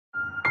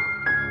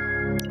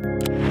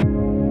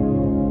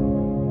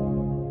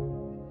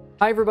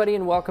Hi everybody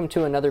and welcome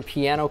to another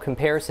piano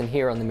comparison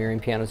here on the Merriam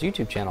Pianos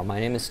YouTube channel. My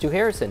name is Stu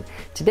Harrison.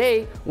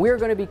 Today we're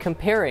going to be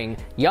comparing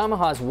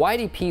Yamaha's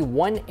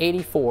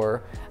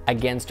YDP-184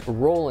 against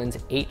Roland's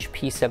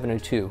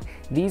HP-702.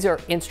 These are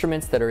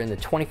instruments that are in the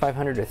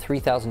 $2,500 to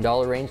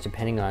 $3,000 range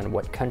depending on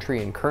what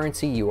country and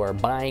currency you are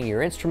buying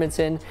your instruments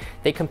in.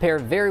 They compare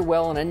very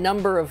well on a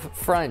number of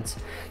fronts,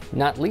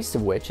 not least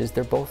of which is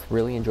they're both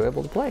really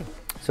enjoyable to play.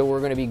 So we're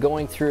going to be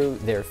going through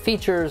their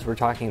features, we're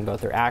talking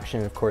about their action,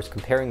 and of course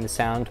comparing the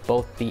sound,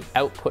 both the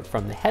output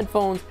from the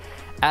headphones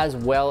as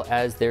well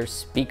as their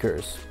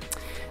speakers.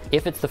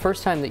 If it's the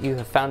first time that you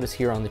have found us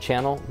here on the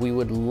channel, we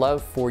would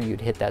love for you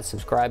to hit that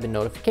subscribe and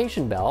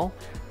notification bell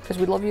because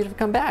we'd love you to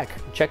come back.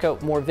 Check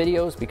out more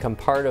videos, become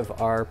part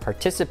of our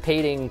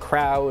participating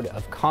crowd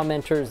of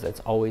commenters. That's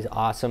always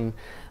awesome.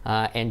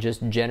 And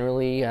just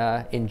generally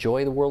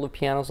enjoy the world of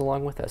pianos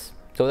along with us.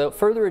 So without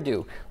further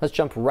ado, let's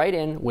jump right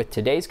in with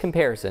today's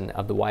comparison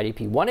of the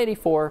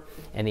YDP-184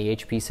 and the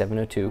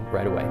HP-702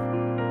 right away.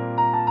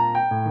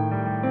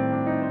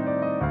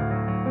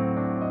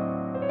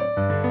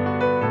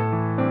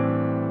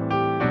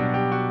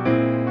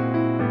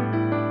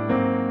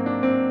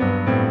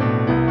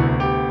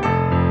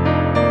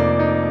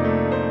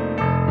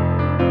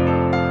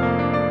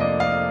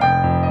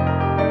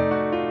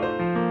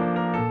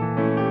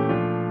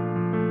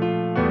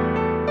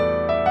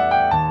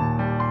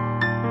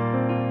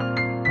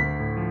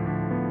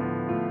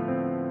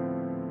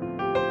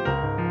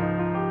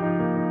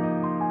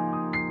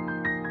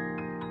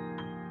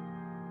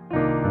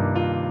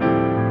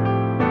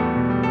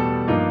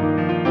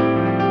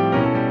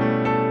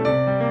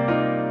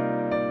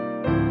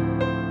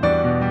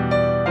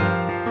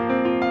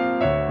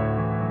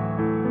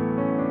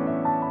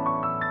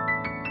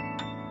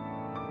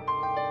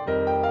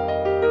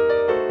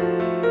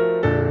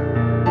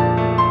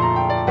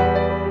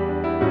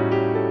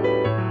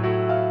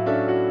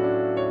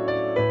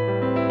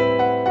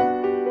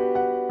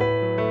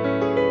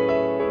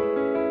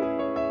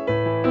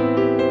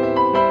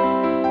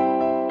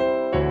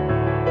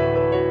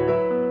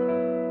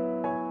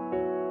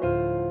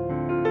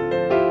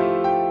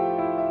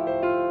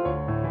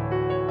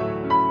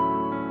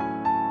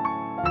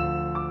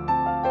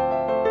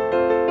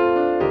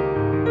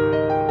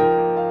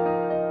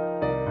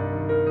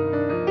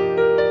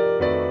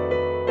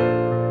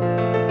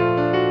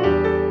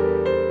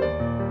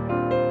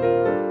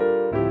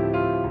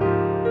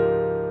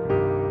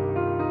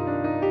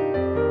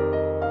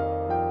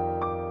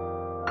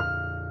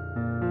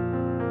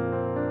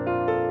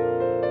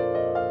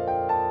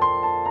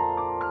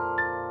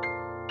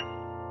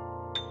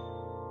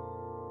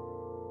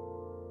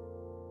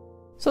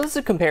 So this is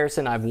a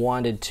comparison I've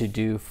wanted to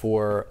do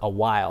for a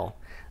while.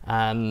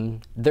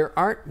 There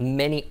aren't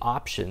many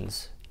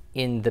options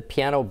in the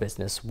piano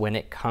business when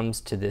it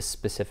comes to this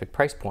specific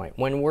price point.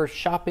 When we're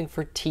shopping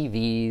for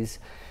TVs,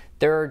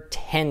 there are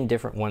 10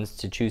 different ones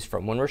to choose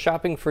from. When we're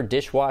shopping for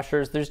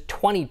dishwashers, there's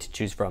 20 to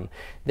choose from.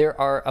 There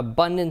are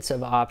abundance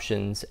of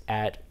options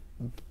at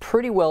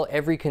pretty well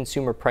every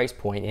consumer price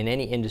point in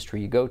any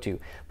industry you go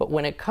to. But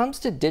when it comes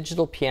to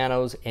digital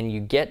pianos and you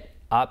get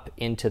up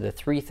into the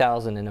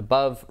 3,000 and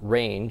above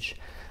range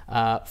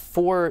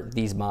for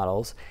these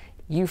models,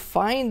 you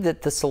find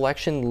that the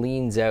selection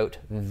leans out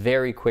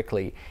very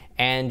quickly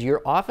and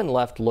you're often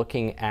left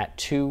looking at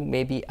two,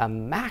 maybe a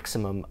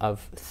maximum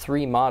of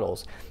 3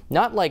 models.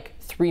 Not like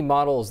 3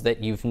 models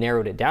that you've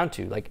narrowed it down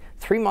to, like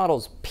 3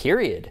 models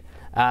period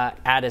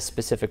at a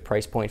specific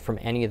price point from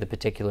any of the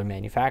particular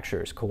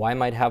manufacturers. Kawai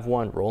might have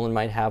one, Roland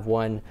might have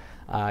one,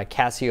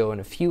 Casio in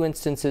a few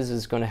instances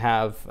is going to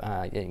have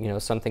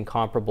something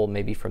comparable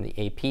maybe from the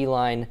AP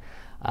line,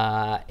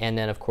 and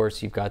then of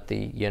course you've got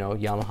the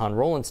Yamaha and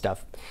Roland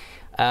stuff.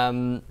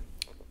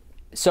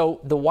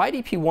 So the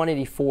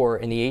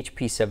YDP-184 and the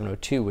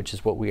HP-702, which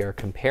is what we are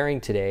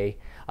comparing today,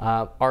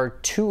 are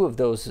two of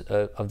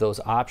those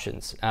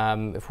options.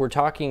 If we're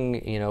talking,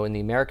 in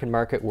the American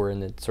market, we're in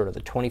the sort of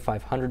the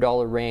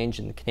 $2,500 range.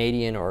 In the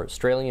Canadian or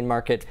Australian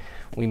market,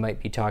 we might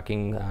be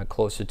talking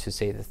closer to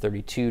say the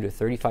 $3,200 to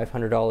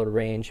 $3,500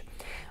 range.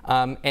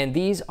 And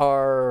these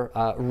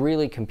are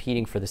really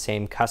competing for the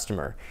same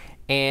customer.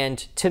 And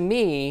to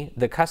me,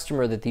 the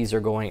customer that these are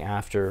going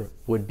after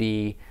would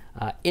be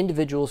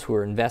individuals who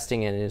are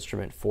investing in an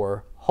instrument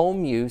for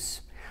home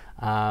use.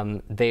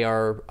 They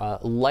are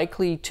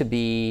likely to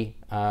be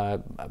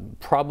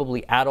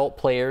probably adult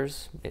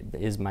players,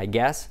 is my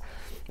guess.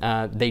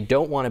 They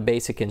don't want a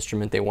basic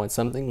instrument. They want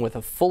something with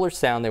a fuller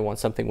sound. They want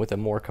something with a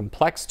more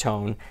complex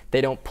tone.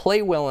 They don't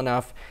play well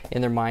enough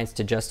in their minds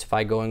to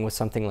justify going with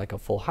something like a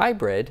full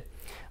hybrid.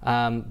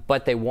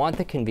 But they want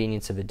the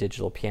convenience of a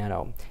digital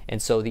piano.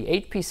 And so the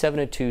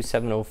HP-702,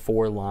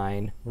 704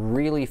 line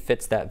really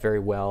fits that very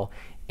well.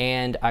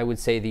 And I would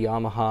say the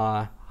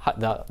Yamaha,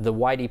 the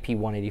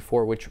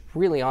YDP-184, which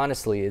really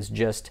honestly is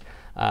just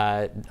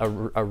a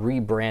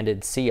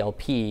rebranded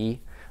CLP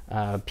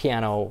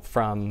piano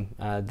from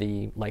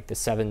the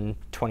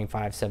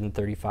 725,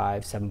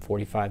 735,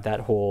 745,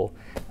 that whole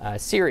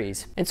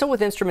series. And so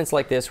with instruments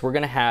like this, we're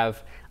going to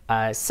have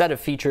a set of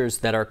features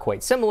that are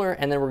quite similar,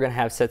 and then we're going to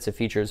have sets of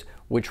features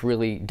which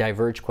really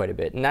diverge quite a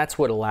bit. And that's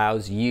what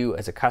allows you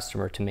as a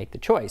customer to make the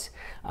choice.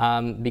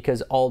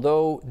 Because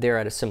although they're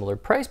at a similar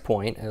price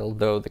point,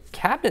 although the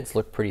cabinets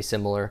look pretty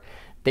similar,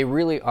 they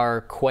really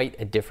are quite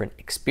a different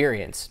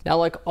experience. Now,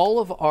 like all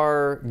of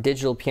our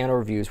digital piano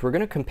reviews, we're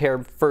going to compare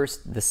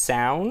first the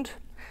sound,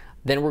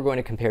 then we're going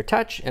to compare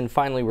touch, and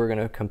finally we're going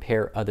to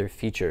compare other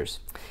features.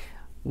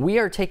 We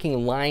are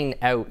taking line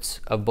outs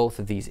of both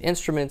of these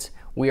instruments.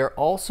 We are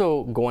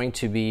also going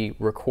to be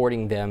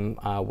recording them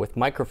with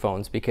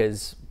microphones,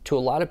 because to a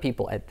lot of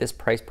people at this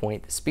price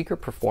point, the speaker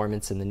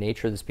performance and the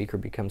nature of the speaker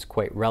becomes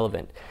quite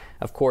relevant.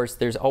 Of course,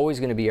 there's always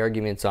going to be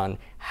arguments on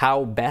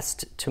how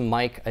best to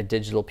mic a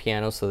digital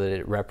piano so that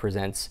it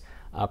represents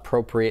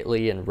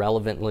appropriately and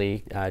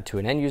relevantly to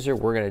an end user.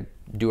 We're going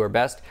to do our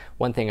best.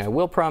 One thing I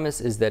will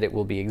promise is that it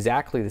will be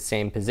exactly the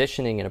same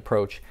positioning and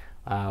approach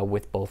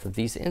with both of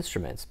these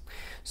instruments.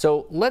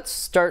 So let's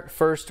start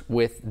first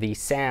with the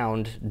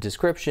sound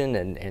description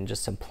and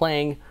just some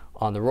playing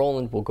on the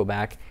Roland. We'll go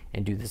back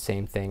and do the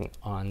same thing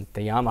on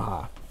the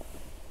Yamaha.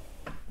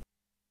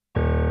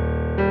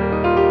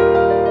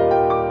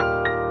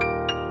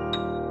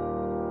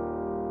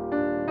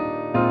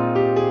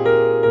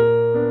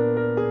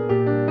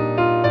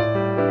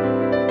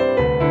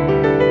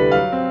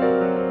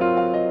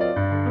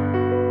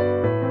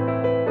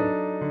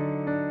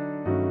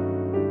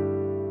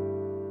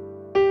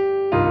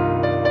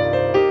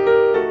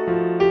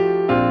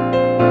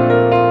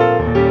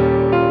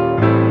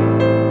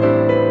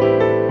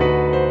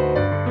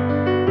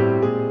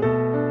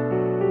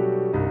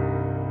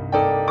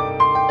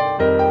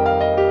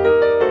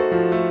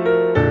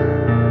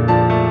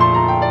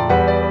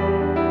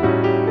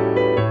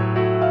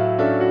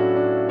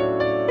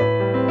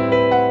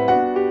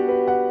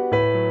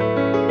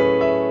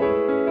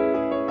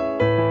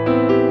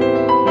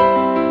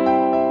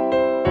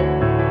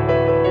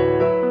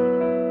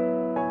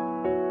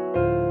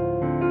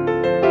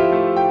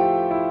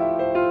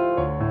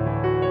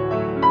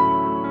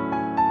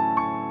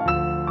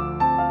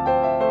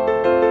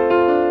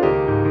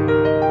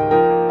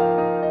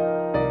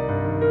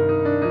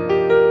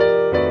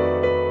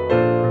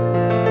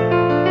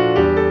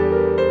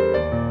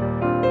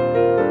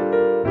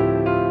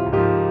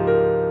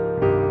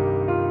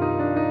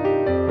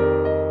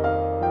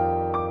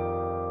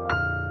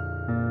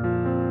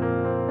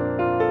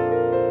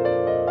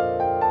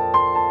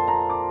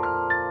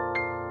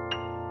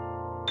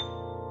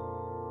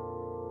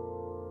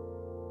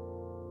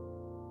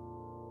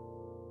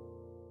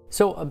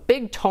 So a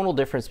big tonal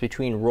difference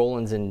between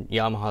Rolands and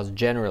Yamahas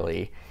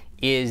generally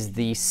is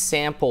the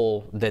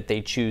sample that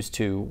they choose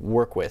to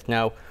work with.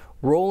 Now,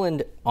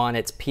 Roland on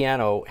its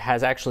piano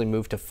has actually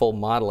moved to full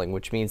modeling,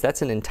 which means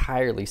that's an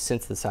entirely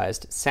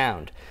synthesized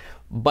sound.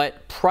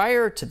 But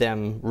prior to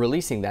them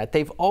releasing that,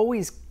 they've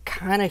always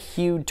kind of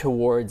hewed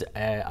towards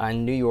a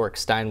New York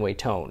Steinway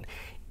tone.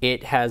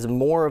 It has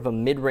more of a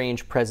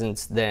mid-range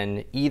presence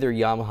than either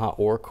Yamaha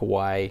or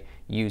Kawai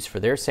use for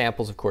their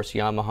samples. Of course,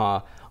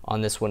 Yamaha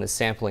on this one is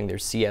sampling their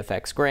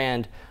CFX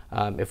Grand.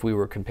 If we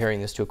were comparing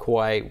this to a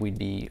Kawai, we'd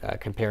be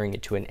comparing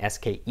it to an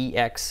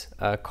SKEX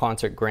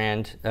Concert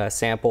Grand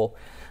sample.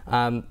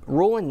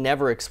 Roland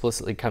never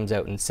explicitly comes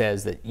out and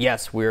says that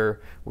yes, we're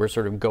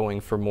sort of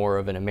going for more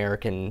of an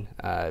American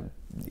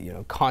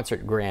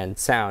concert grand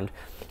sound,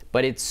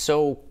 but it's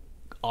so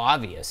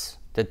obvious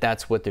that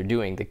that's what they're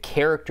doing. The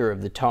character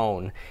of the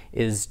tone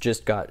is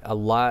just got a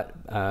lot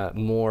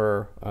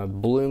more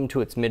bloom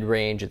to its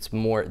mid-range. It's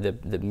more,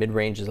 the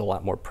mid-range is a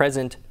lot more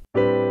present.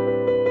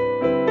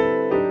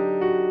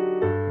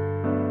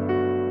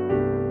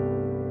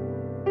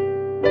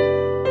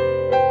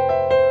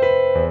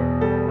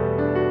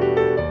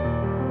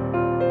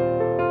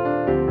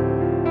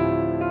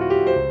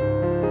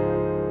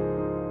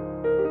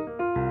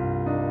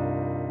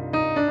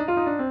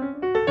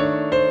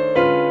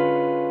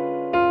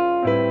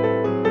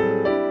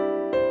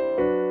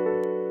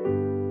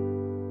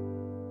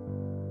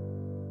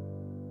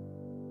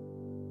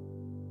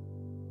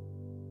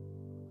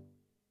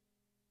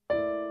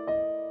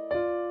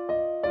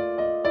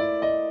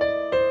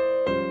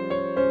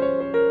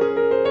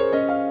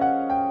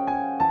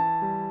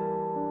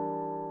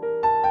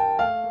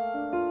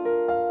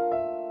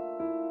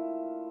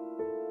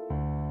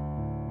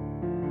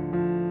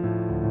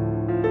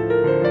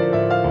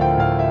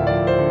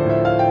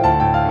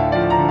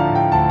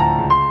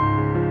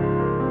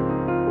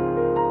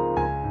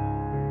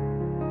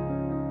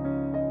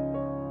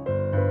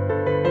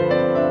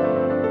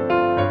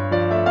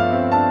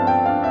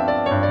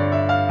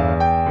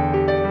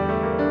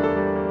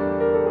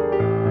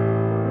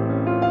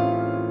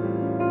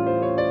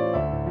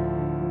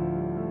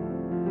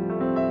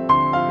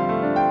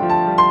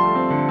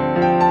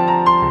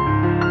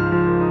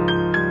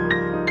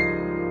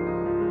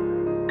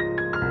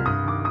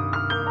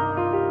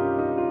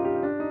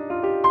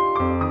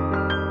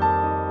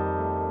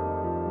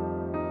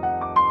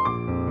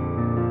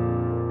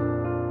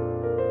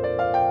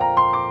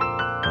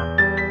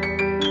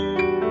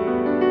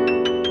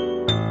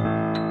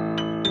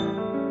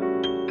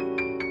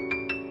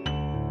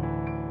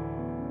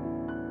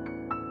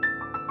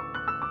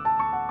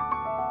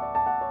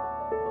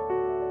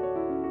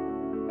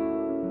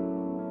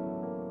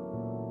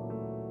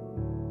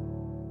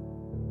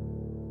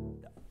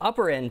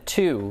 upper end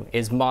too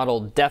is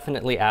modeled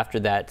definitely after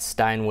that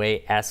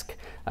Steinway-esque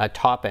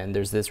top end.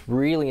 There's this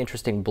really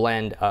interesting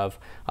blend of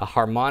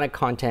harmonic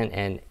content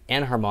and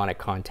enharmonic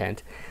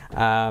content.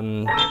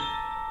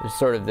 There's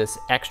sort of this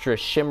extra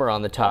shimmer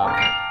on the top.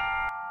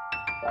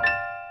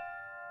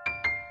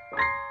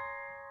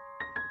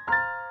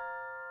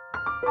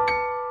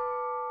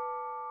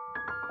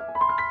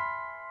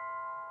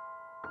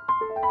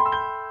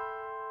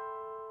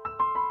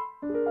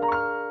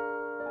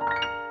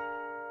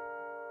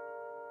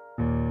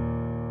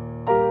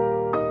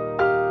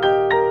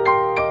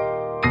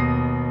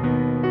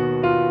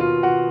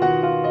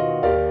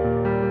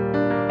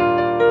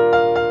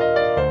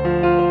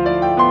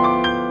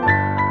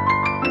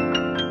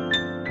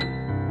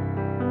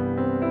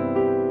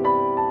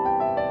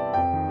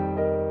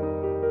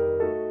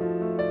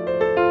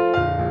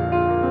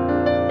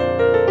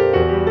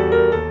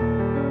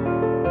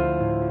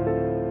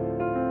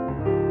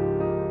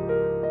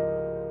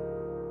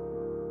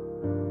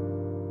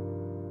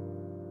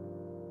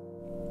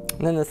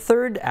 And then the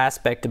third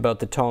aspect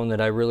about the tone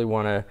that I really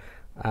want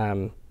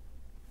to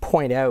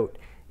point out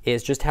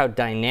is just how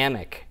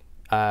dynamic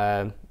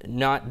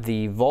not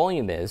the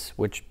volume is,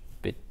 which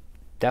it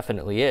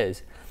definitely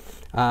is,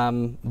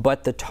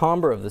 but the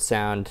timbre of the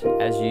sound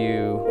as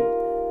you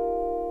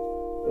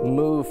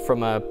move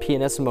from a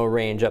pianissimo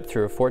range up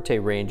through a forte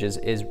range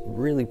is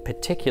really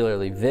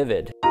particularly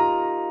vivid.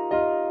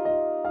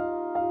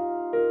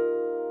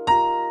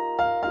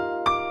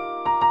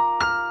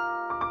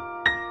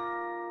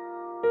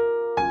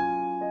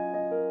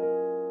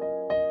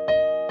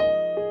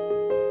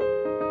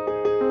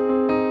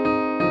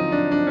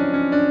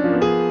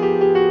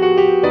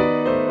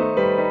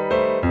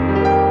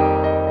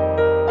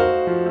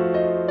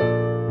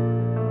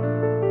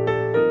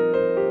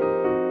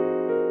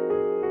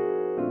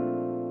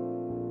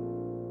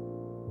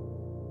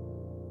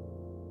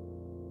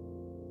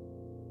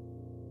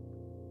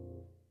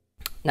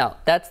 Now,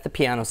 that's the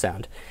piano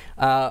sound.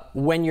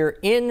 When you're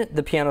in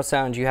the piano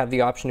sound, you have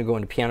the option to go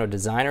into Piano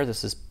Designer.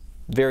 This is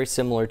very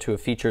similar to a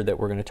feature that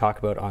we're going to talk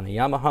about on the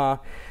Yamaha.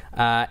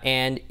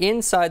 And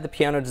inside the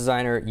Piano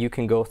Designer, you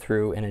can go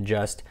through and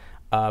adjust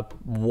a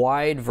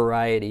wide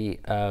variety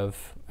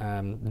of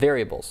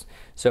variables.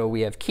 So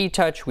we have key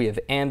touch, we have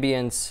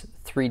ambience,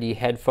 3D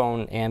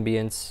headphone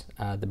ambience,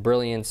 the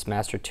brilliance,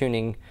 master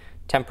tuning,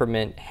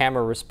 temperament,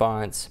 hammer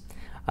response.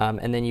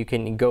 And then you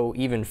can go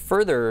even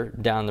further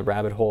down the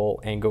rabbit hole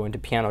and go into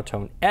piano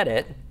tone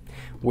edit,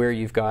 where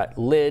you've got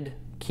lid,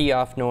 key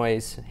off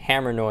noise,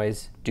 hammer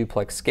noise,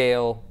 duplex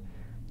scale,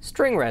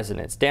 string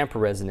resonance, damper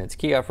resonance,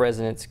 key off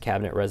resonance,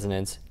 cabinet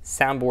resonance,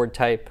 soundboard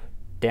type,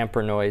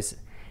 damper noise,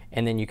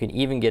 and then you can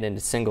even get into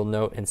single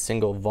note and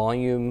single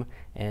volume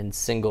and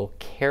single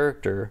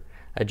character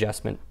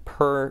adjustment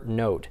per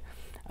note.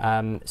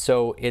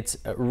 So it's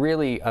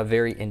really a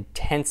very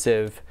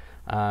intensive,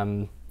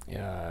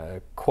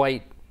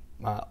 quite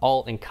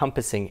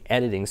all-encompassing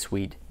editing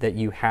suite that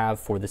you have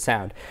for the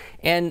sound.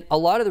 And a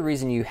lot of the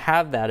reason you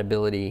have that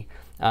ability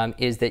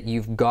is that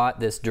you've got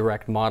this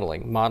direct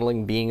modeling.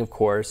 Modeling being, of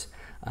course,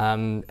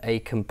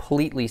 a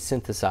completely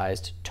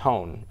synthesized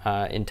tone,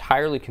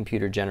 entirely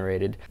computer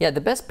generated. Yeah,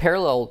 the best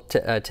parallel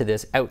to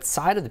this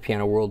outside of the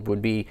piano world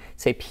would be,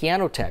 say,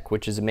 Pianotech,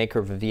 which is a maker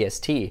of a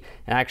VST.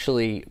 And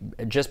actually,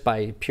 just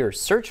by pure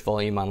search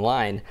volume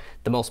online,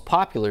 the most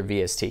popular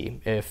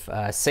VST, if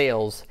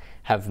sales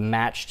have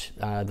matched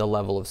the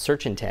level of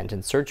search intent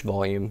and search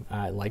volume,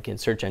 like in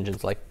search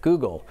engines like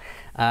Google.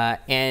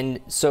 And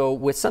so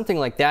with something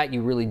like that,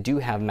 you really do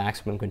have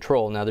maximum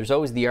control. Now, there's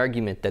always the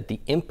argument that the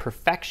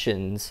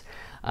imperfections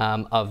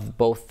of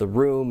both the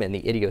room and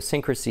the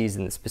idiosyncrasies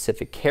and the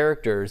specific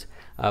characters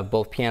of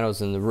both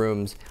pianos in the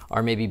rooms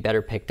are maybe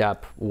better picked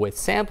up with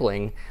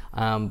sampling,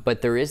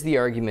 but there is the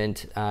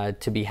argument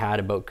to be had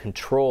about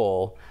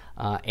control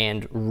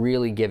and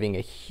really giving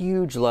a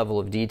huge level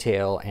of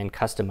detail and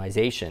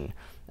customization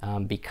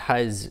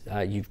because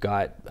you've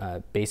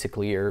got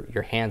basically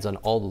your hands on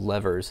all the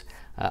levers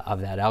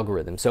of that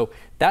algorithm. So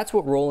that's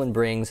what Roland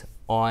brings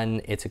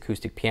on its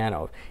acoustic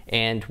piano.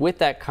 And with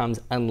that comes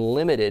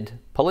unlimited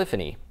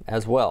polyphony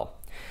as well.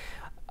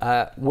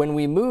 When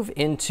we move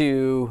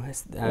into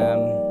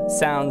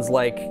sounds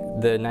like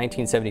the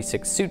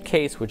 1976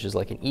 Suitcase, which is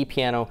like an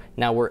E-piano,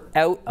 now we're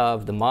out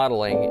of the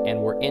modeling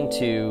and we're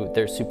into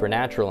their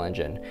Supernatural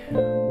engine,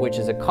 which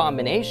is a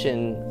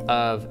combination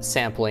of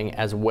sampling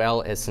as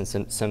well as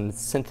some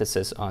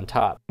synthesis on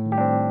top.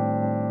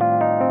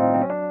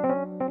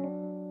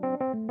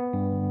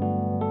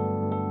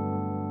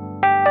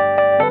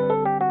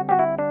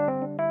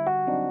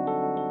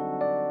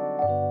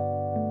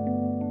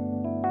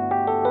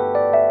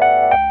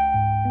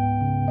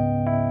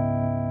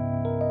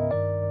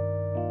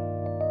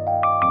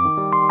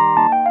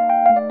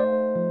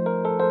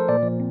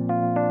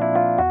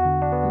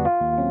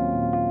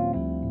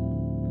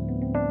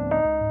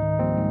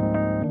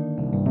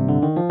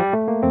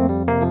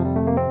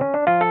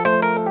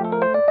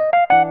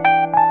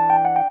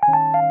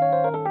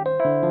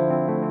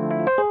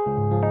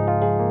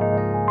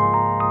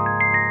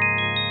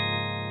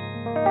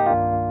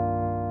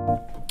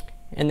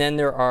 And then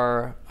there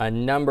are a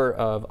number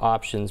of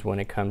options when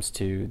it comes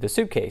to the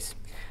suitcase.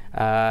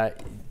 And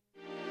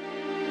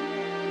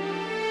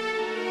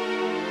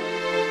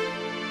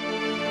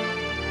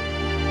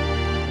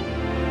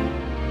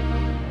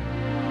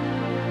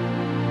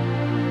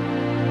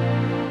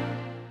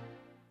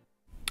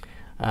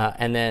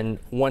then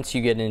once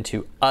you get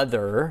into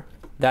other,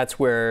 that's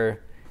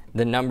where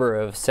the number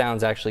of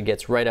sounds actually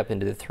gets right up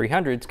into the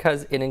 300s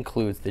because it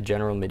includes the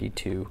General MIDI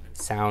 2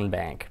 sound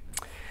bank.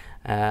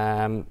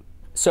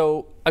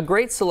 So a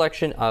great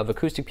selection of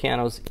acoustic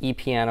pianos,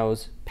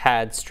 e-pianos,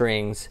 pad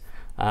strings,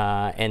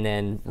 and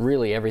then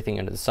really everything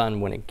under the sun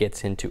when it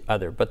gets into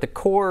other. But the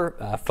core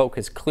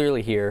focus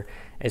clearly here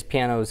is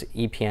pianos,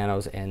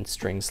 e-pianos, and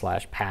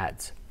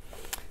string/pads.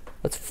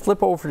 Let's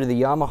flip over to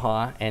the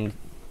Yamaha and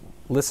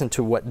listen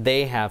to what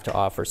they have to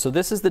offer. So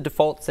this is the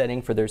default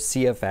setting for their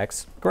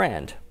CFX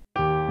Grand.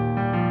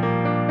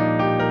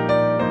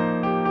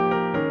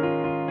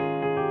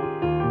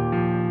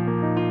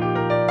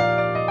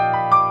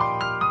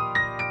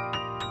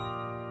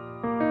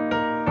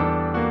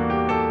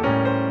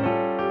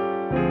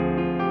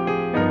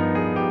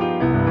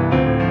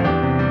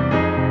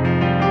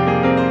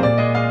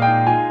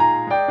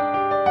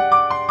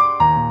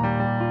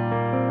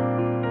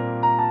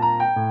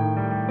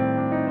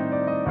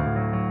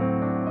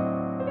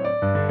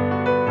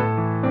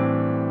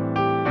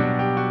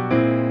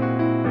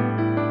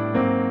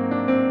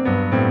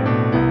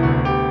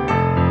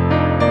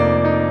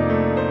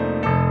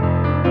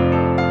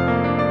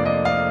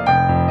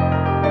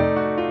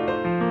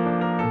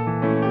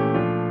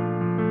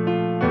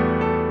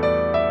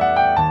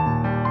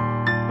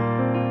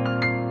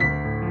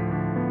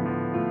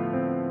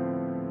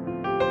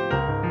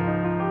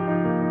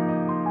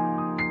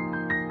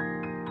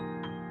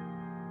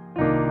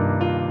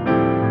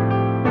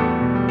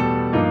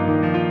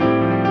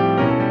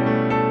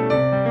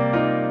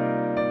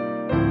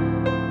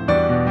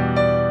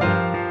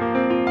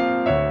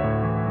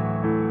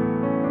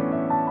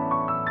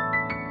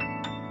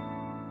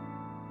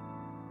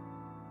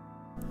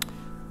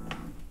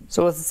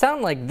 So with a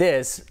sound like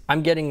this,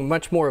 I'm getting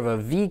much more of a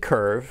V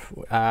curve,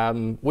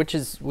 which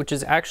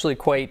is actually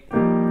quite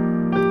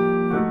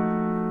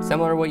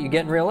similar to what you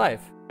get in real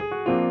life.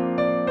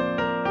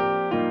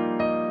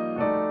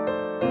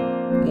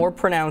 More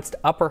pronounced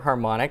upper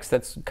harmonics,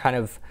 that's kind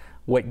of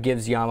what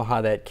gives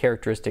Yamaha that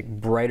characteristic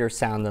brighter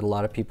sound that a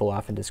lot of people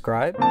often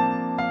describe.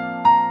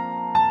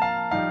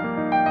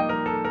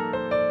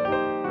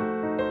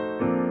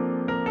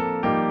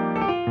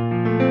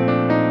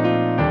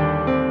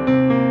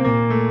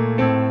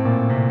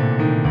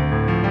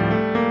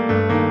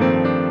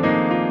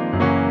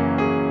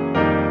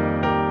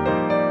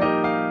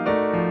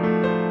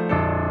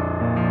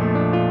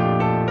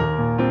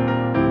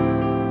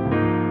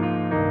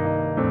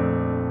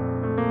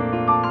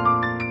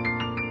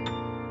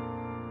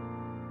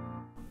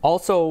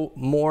 Also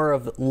more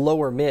of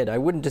lower mid. I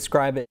wouldn't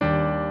describe it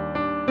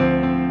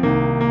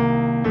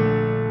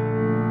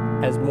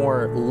as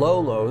more low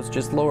lows,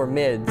 just lower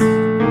mids,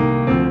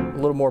 a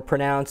little more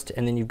pronounced,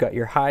 and then you've got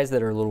your highs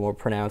that are a little more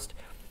pronounced.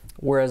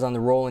 Whereas on the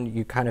Roland,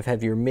 you kind of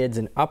have your mids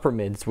and upper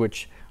mids,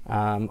 which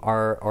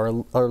are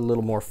a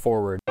little more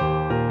forward.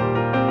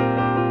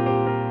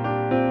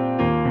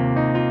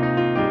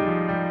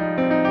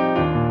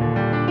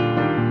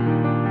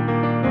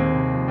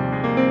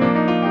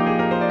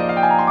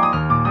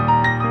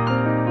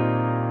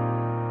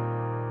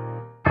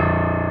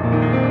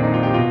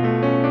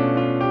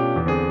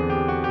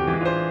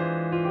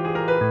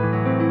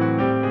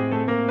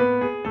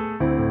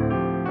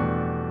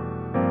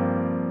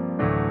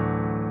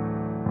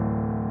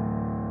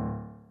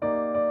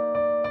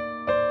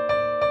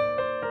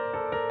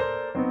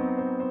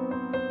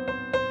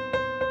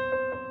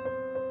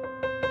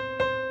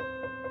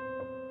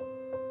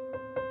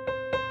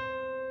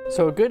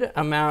 So a good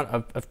amount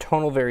of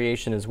tonal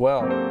variation as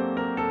well.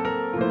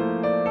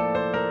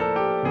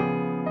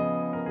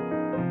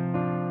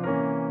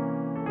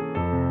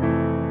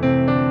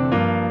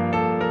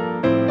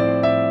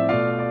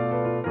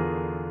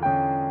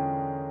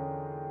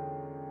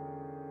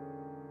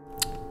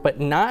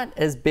 But not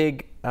as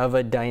big of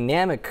a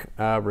dynamic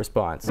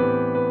response.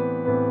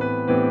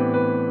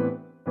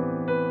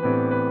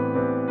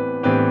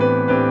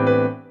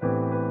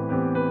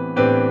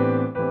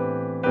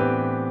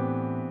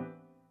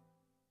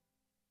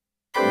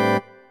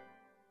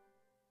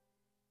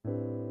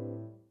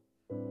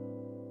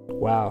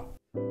 Wow.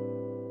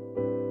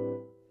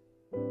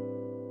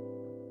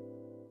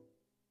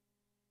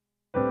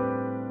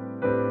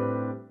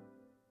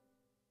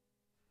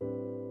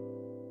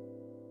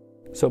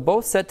 So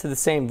both set to the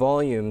same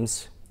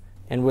volumes,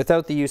 and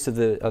without the use of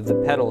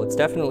the pedal, it's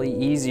definitely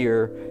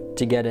easier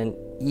to get an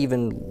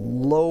even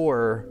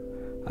lower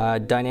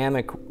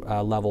dynamic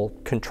level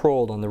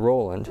controlled on the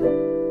Roland.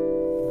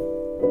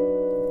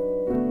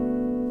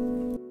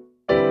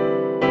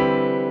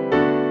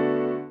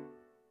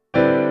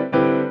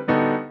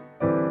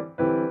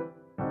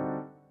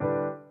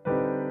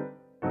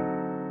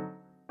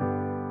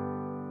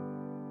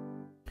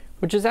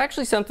 Which is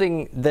actually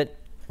something that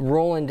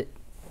Roland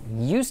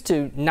used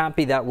to not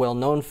be that well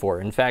known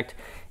for. In fact,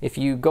 if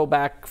you go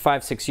back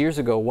 5-6 years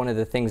ago, one of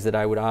the things that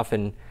I would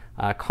often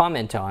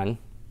comment on,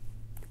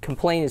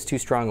 complain is too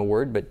strong a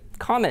word, but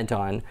comment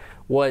on,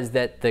 was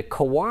that the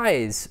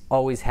Kawais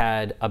always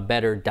had a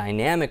better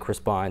dynamic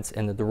response,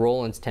 and that the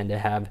Rolands tend to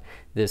have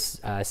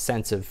this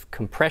sense of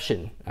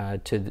compression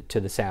to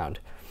the sound.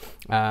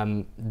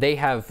 They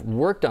have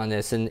worked on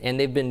this, and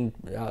they've been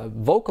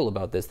vocal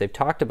about this. They've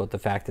talked about the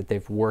fact that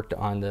they've worked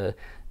on the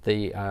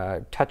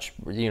touch,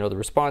 the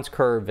response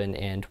curve,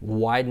 and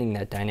widening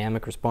that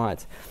dynamic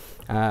response.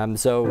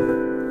 So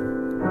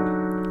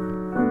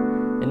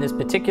in this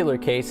particular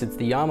case, it's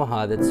the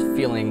Yamaha that's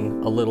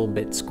feeling a little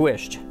bit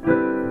squished.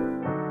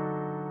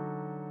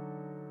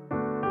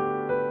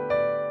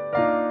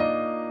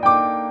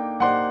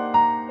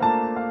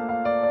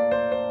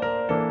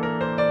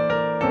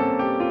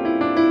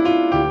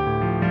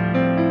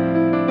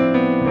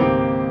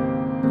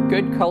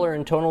 Good color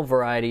and tonal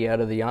variety out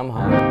of the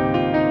Yamaha.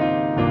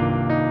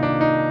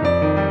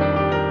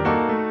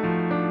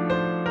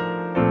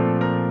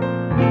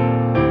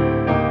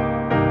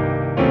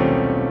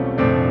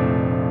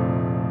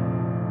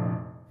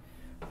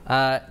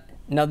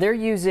 Now they're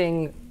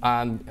using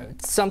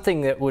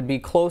something that would be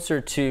closer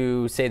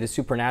to, say, the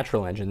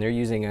Supernatural engine. They're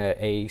using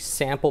a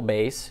sample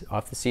bass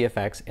off the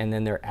CFX, and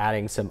then they're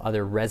adding some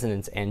other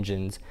resonance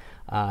engines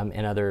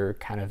and other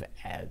kind of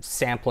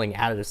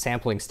additive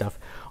sampling stuff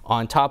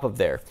on top of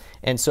there.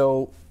 And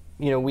so,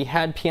 we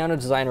had Piano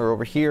Designer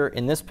over here.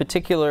 In this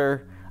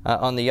particular,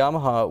 on the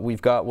Yamaha,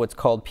 we've got what's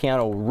called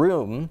Piano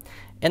Room,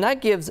 and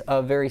that gives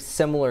a very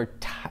similar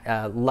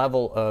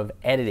level of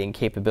editing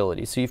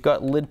capability. So you've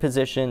got lid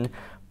position,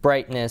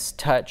 brightness,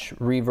 touch,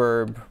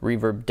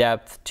 reverb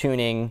depth,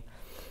 tuning.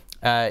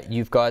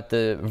 You've got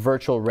the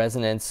virtual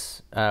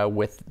resonance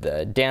with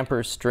the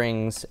dampers,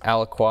 strings,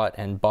 aliquot,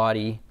 and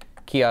body,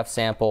 key off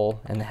sample,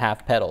 and the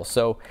half pedal.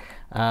 So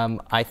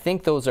I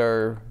think those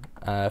are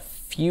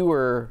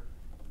fewer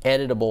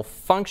editable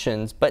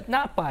functions, but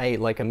not by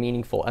like a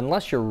meaningful,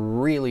 unless you're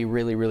really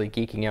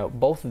geeking out.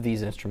 Both of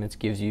these instruments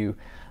gives you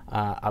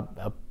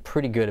a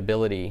pretty good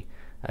ability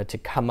to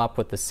come up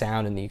with the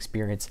sound and the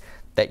experience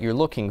that you're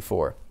looking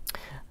for.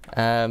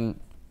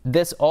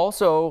 This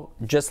also,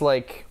 just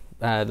like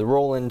the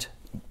Roland,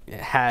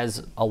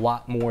 has a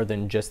lot more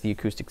than just the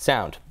acoustic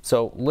sound.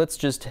 So let's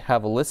just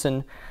have a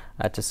listen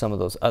to some of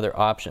those other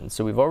options.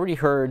 So we've already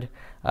heard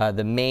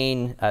the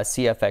main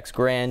CFX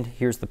Grand.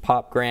 Here's the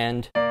Pop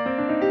Grand.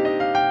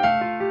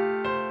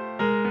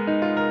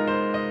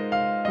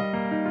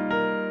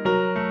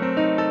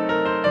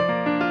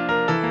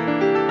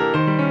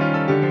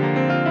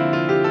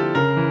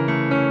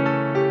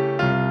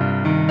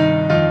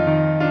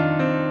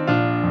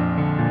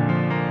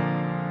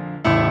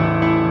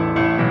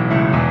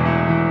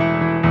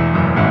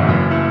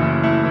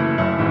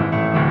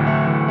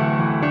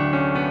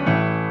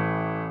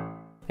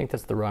 I think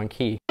that's the wrong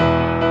key.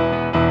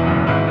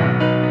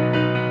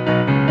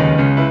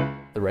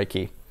 The right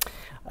key.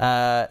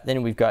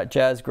 Then we've got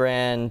Jazz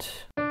Grand.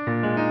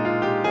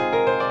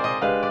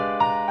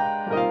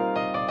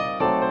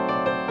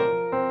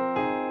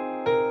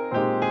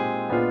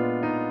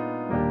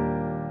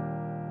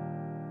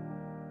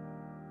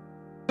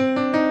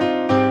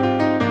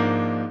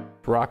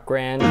 Rock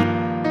Grand.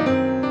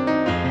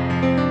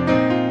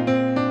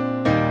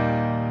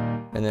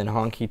 And then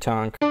Honky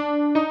Tonk.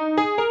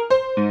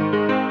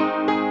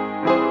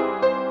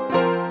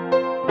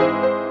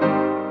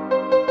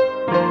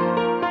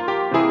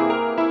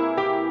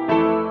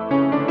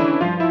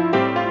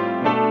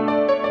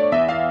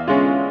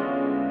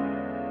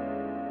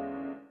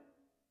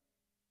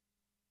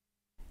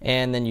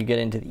 And then you get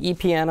into the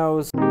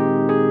E-pianos.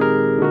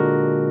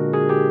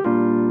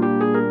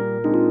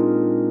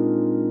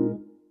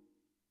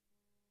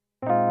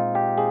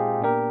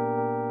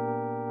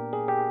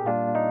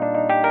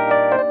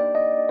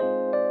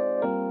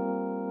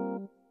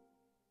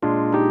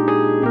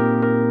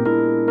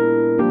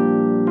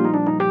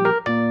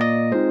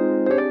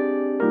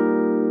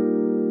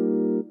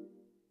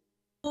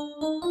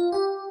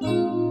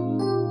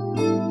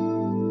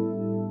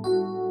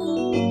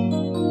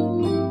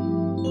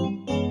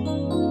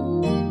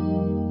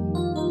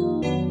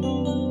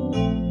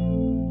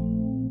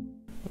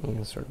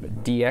 Sort of a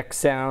DX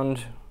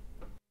sound.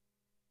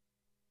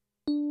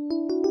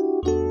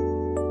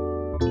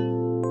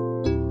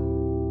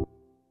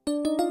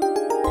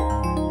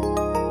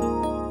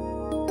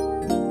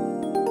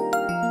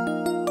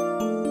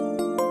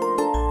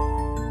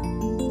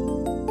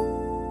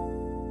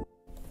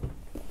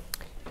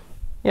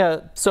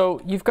 Yeah, so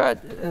you've got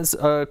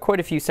quite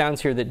a few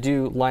sounds here that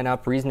do line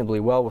up reasonably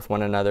well with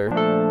one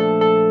another.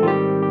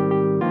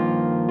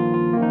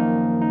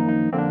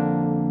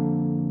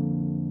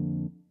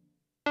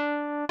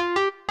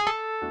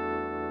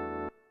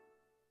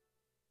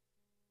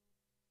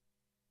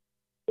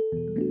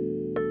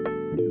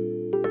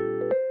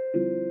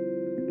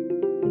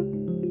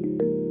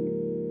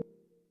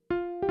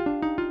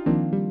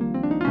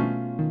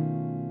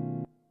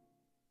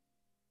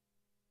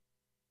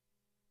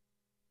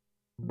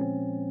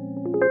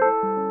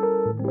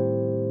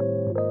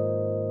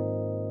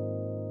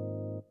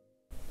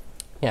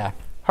 Yeah,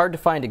 hard to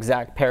find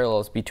exact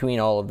parallels between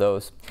all of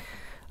those.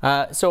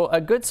 So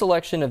a good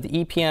selection of the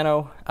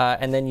E-piano,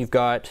 and then you've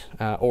got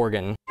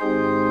organ.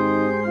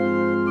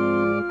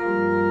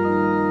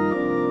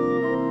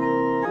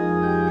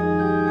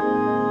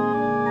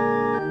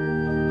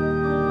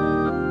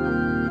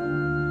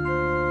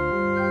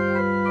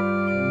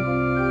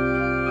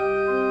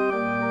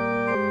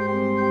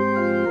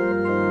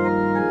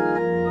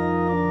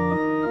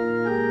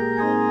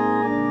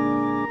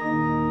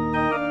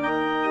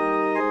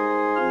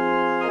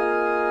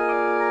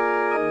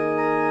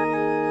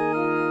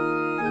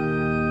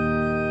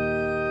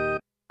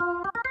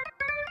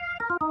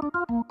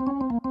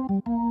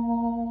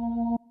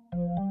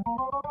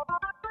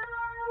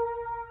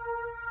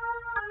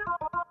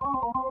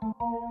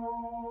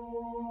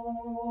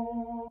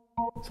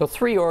 So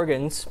 3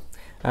 organs,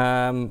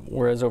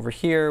 whereas over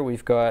here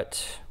we've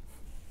got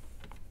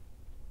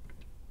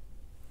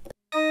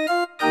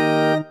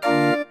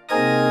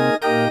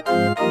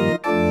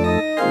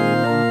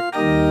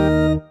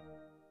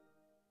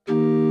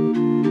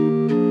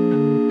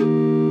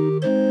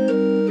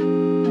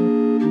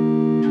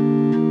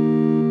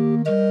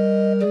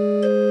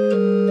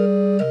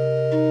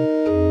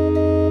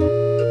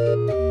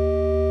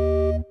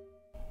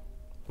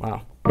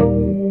wow.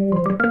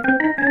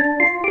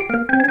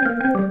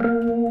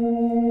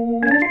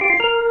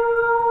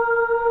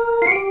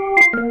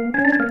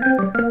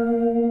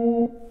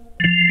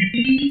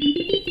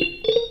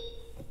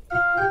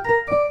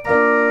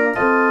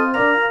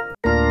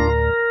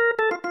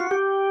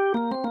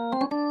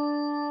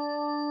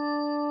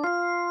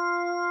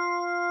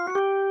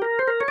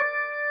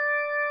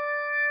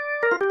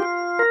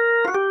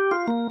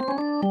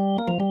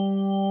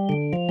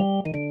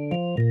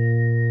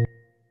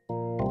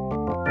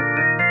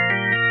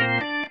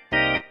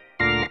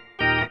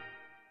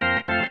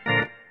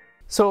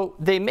 So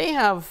they may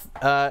have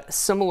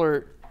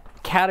similar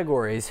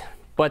categories,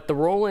 but the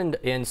Roland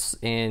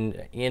in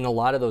a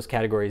lot of those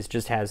categories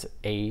just has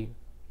a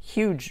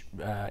huge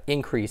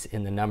increase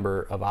in the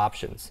number of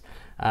options.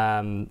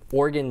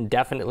 Organ,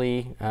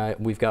 definitely,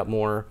 we've got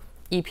more.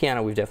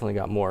 E-piano, we've definitely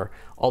got more.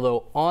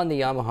 Although on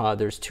the Yamaha,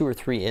 there's 2 or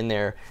 3 in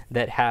there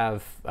that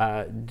have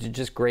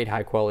just great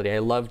high quality. I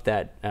loved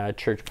that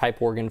church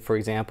pipe organ, for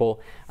example,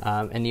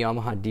 and the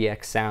Yamaha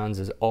DX Sounds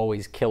is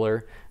always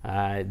killer.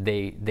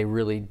 They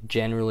really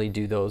generally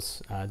do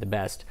those the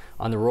best.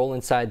 On the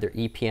Roland side, their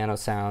E-piano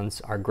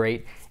sounds are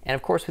great. And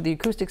of course, with the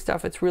acoustic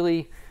stuff, it's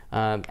really,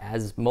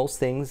 as most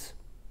things,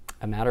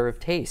 a matter of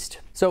taste.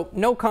 So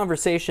no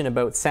conversation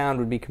about sound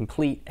would be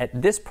complete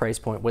at this price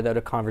point without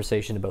a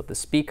conversation about the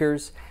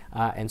speakers.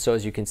 And so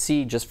as you can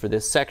see, just for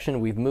this section,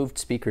 we've moved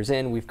speakers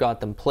in. We've got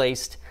them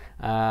placed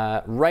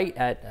right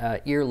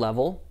at ear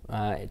level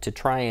to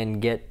try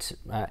and get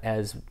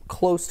as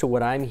close to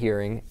what I'm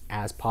hearing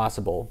as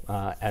possible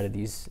out of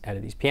these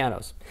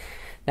pianos.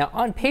 Now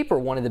on paper,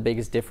 one of the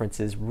biggest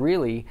differences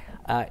really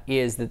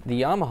is that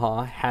the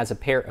Yamaha has a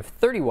pair of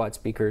 30 watt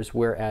speakers,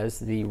 whereas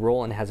the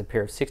Roland has a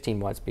pair of 16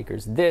 watt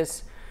speakers.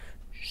 This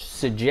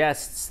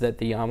suggests that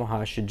the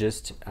Yamaha should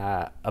just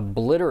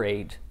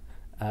obliterate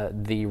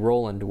the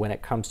Roland when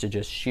it comes to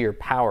just sheer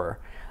power.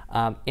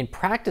 In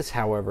practice,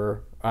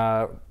 however,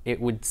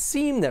 it would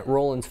seem that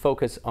Roland's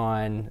focus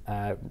on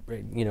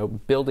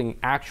building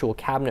actual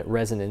cabinet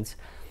resonance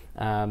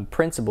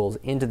principles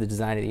into the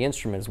design of the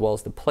instrument, as well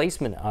as the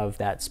placement of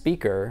that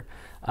speaker,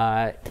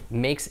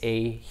 makes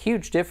a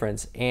huge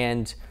difference,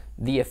 and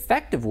the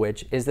effect of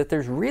which is that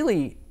there's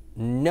really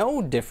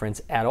no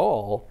difference at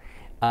all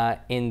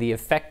in the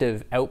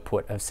effective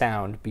output of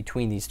sound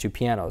between these 2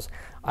 pianos.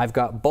 I've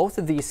got both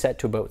of these set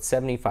to about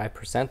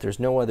 75%. There's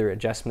no other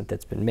adjustment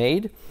that's been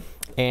made,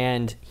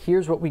 and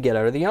here's what we get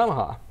out of the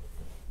Yamaha.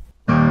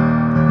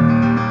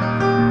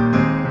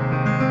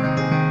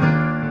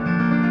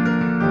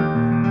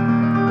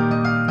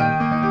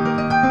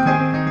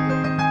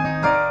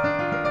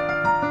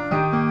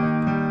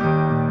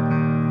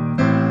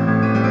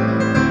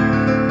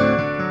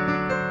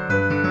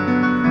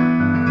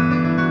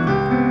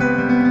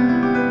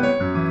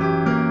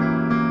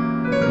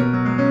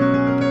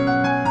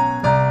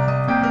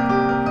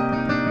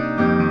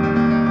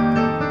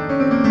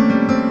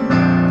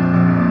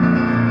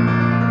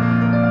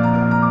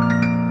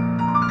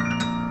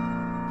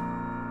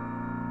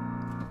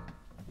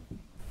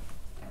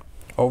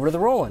 Over to the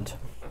Roland.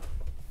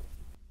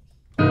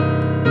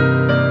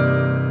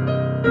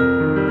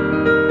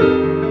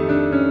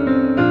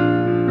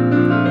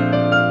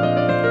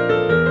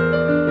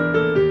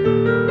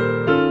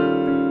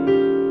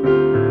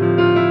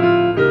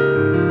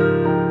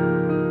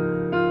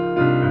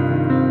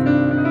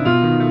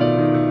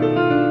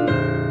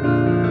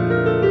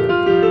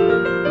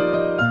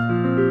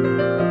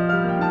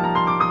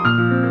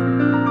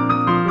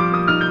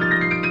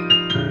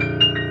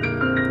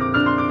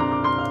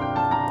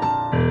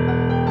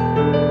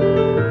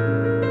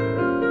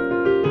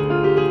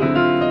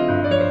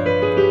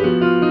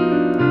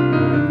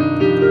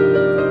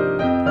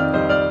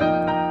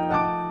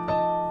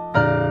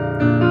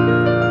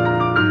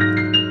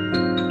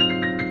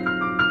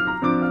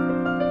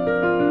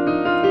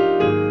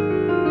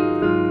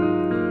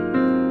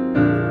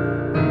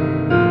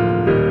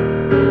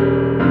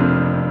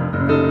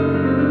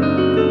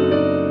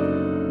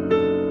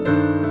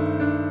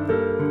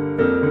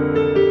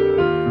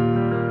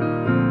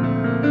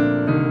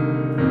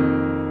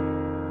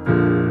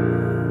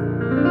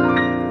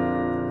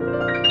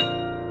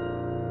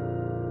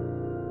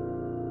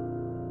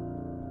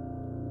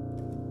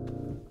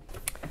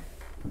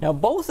 Now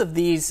both of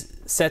these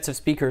sets of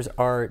speakers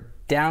are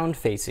down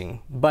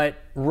facing, but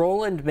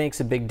Roland makes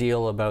a big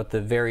deal about the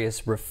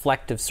various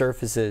reflective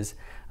surfaces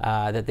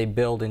that they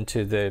build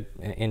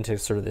into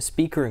sort of the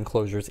speaker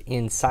enclosures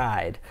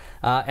inside.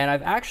 And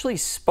I've actually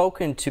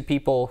spoken to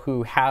people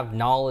who have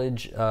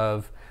knowledge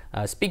of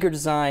speaker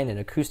design and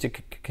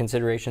acoustic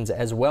considerations,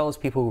 as well as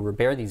people who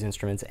repair these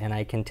instruments, and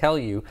I can tell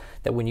you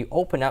that when you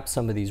open up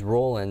some of these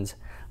Rolands,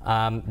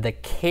 the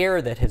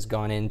care that has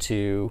gone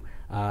into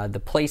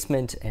the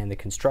placement and the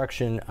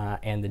construction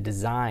and the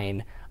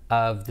design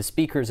of the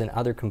speakers and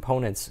other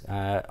components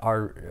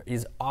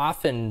is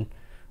often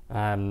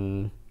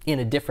in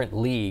a different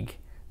league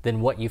than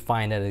what you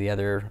find out of the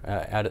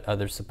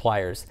other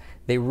suppliers.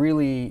 They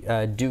really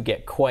do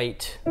get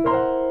quite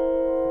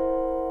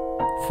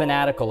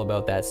fanatical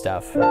about that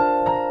stuff.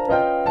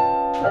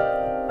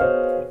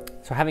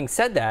 So having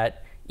said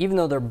that, even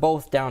though they're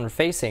both down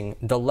facing,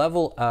 the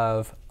level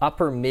of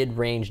upper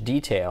mid-range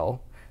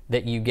detail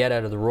that you get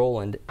out of the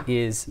Roland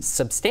is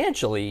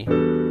substantially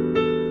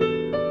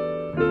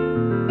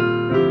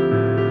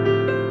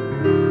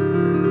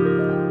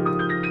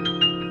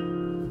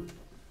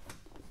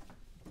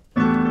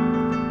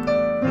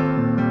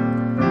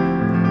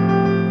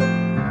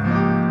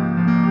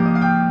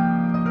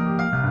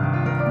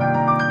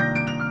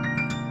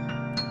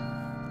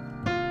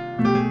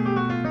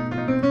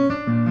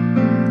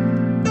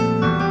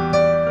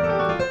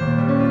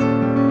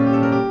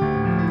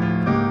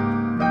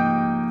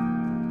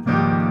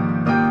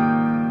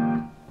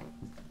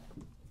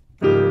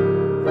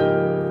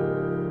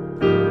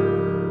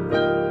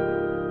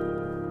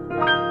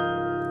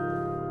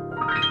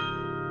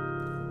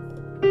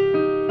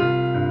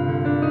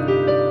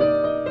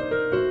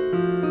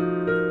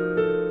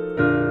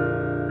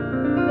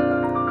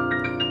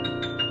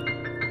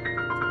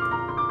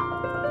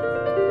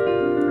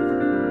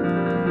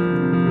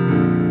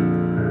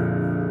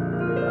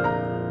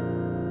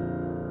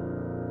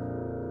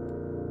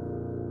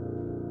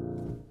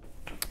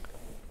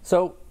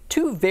So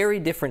two very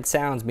different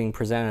sounds being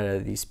presented out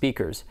of these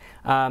speakers,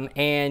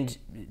 and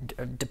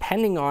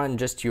depending on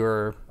just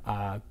your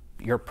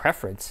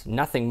preference,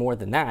 nothing more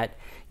than that,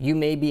 you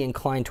may be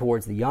inclined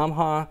towards the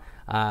Yamaha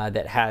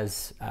that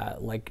has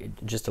like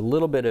just a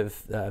little bit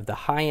of the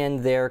high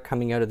end there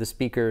coming out of the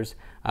speakers,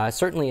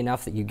 certainly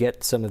enough that you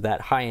get some of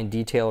that high end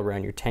detail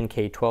around your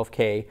 10K,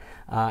 12K,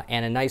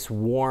 and a nice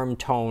warm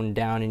tone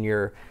down in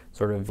your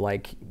sort of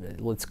like,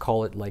 let's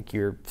call it like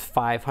your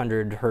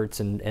 500 hertz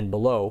and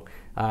below.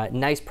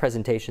 Nice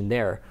presentation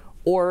there.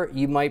 Or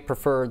you might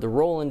prefer the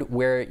Roland,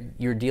 where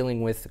you're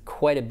dealing with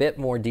quite a bit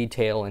more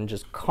detail and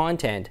just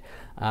content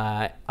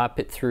up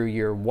it through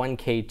your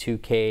 1K,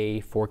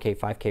 2K, 4K,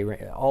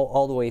 5K,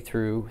 all the way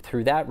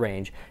through that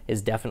range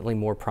is definitely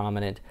more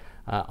prominent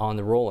on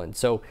the Roland.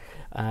 So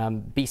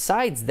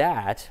besides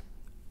that,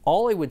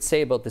 all I would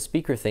say about the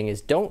speaker thing is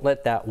don't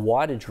let that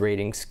wattage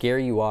rating scare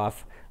you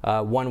off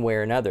one way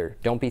or another.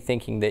 Don't be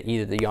thinking that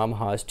either the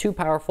Yamaha is too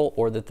powerful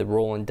or that the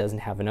Roland doesn't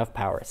have enough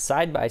power.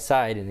 Side by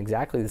side in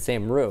exactly the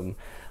same room,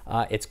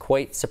 it's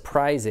quite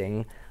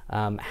surprising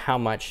how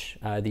much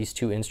these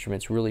two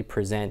instruments really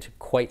present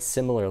quite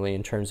similarly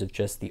in terms of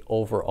just the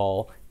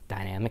overall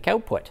dynamic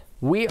output.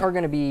 We are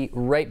going to be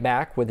right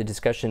back with a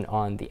discussion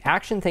on the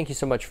action. Thank you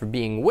so much for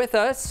being with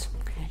us,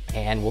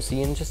 and we'll see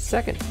you in just a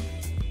second.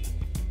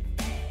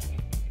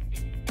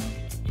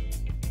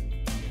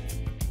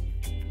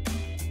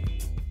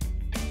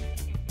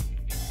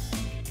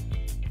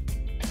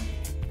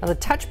 Now the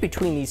touch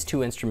between these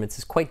two instruments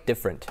is quite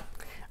different.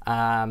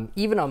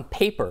 Even on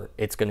paper,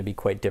 it's going to be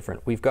quite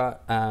different. We've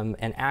got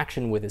an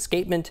action with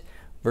escapement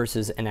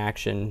versus an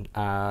action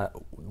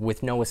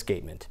with no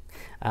escapement.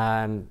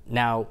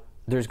 Now,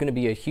 there's going to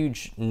be a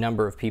huge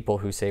number of people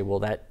who say, well,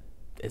 that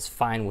is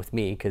fine with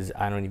me because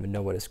I don't even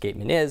know what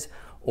escapement is,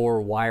 or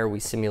why are we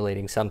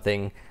simulating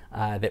something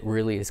that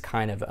really is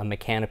kind of a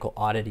mechanical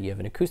oddity of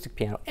an acoustic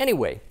piano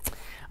anyway.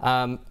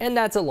 And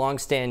that's a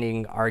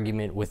long-standing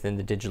argument within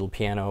the digital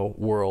piano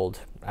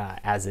world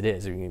as it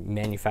is. I mean,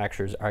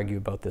 manufacturers argue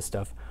about this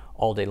stuff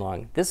all day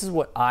long. This is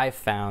what I've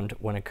found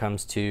when it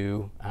comes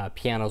to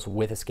pianos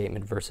with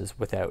escapement versus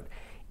without.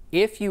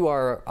 If you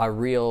are a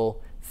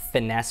real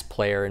finesse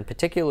player, and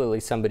particularly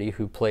somebody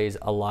who plays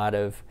a lot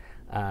of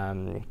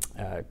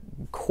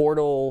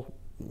chordal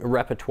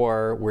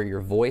repertoire where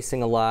you're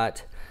voicing a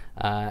lot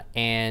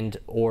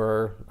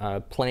or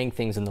playing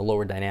things in the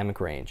lower dynamic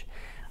range,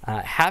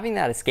 having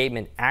that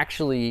escapement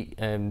actually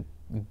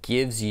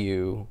gives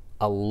you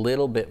a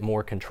little bit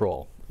more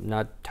control. I'm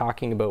not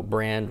talking about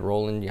brand,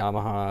 Roland,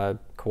 Yamaha,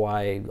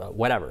 Kawai,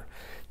 whatever.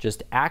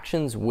 Just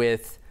actions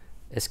with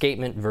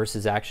escapement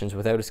versus actions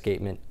without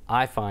escapement,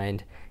 I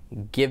find,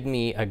 give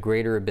me a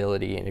greater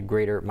ability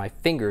and my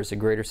fingers, a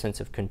greater sense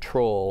of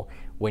control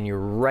when you're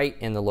right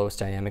in the lowest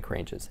dynamic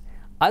ranges.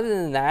 Other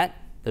than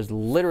that, there's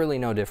literally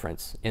no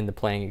difference in the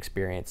playing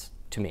experience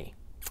to me.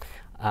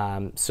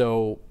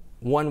 So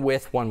one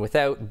with, one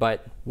without,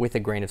 but with a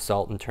grain of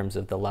salt in terms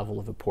of the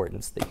level of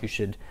importance that you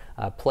should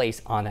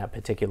place on that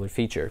particular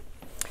feature.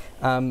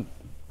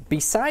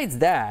 Besides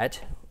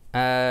that,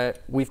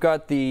 we've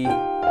got the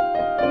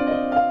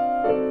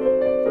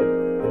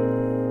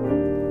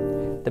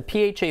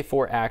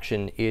PHA-4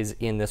 action is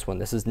in this one.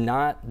 This is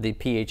not the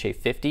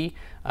PHA-50.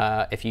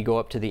 If you go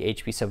up to the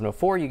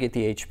HP-704, you get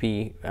the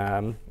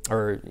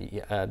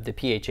the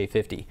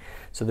PHA-50.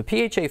 So the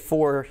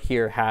PHA-4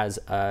 here has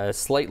a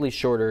slightly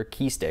shorter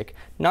key stick,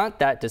 not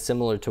that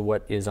dissimilar to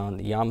what is on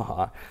the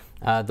Yamaha.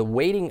 The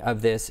weighting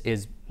of this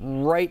is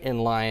right in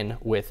line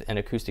with an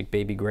acoustic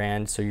baby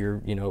grand, so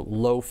you're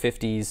low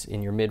 50s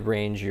in your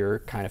mid-range, you're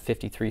kind of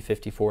 53,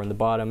 54 in the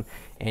bottom,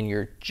 and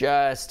you're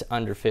just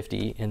under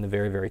 50 in the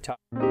very, very top.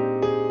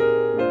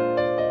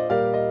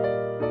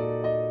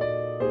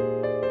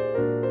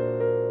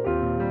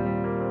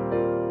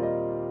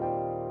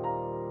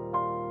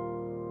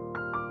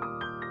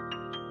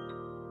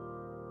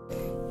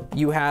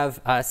 You have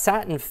a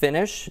satin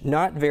finish,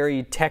 not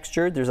very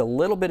textured. There's a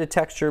little bit of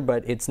texture,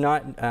 but it's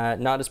not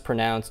as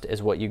pronounced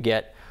as what you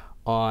get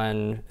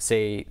on,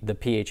 say, the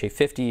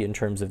PHA-50 in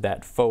terms of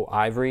that faux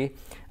ivory.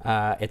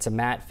 It's a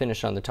matte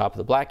finish on the top of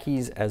the black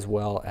keys as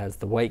well as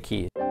the white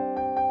keys.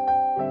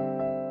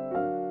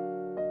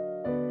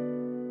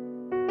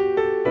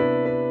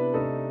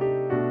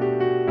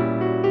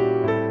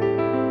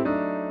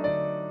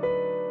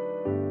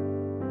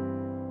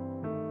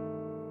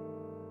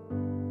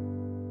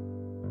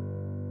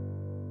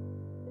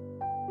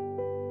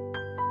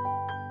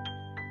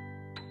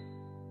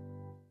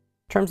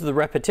 In terms of the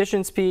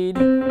repetition speed,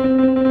 I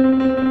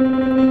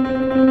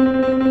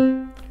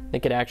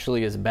think it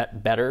actually is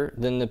better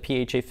than the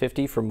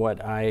PHA-50 from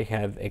what I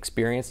have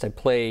experienced. I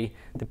play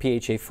the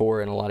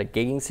PHA-4 in a lot of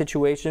gigging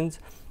situations,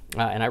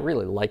 and I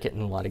really like it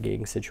in a lot of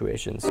gigging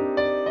situations.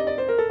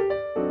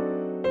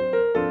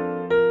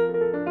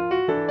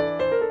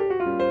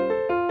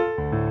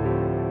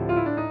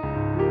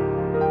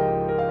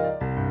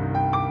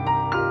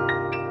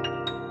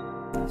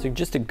 So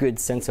just a good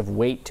sense of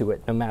weight to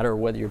it, no matter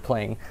whether you're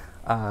playing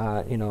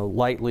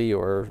lightly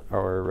or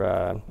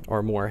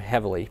more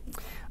heavily.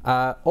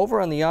 Over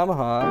on the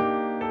Yamaha,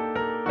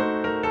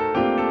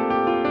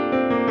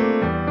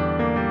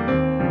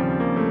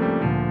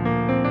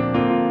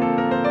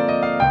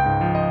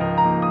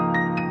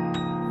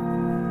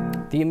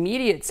 the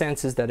immediate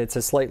sense is that it's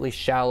a slightly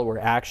shallower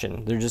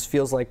action. There just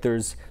feels like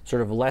there's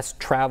sort of less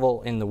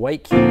travel in the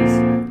white keys,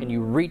 and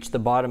you reach the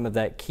bottom of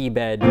that key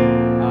bed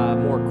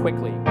more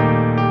quickly.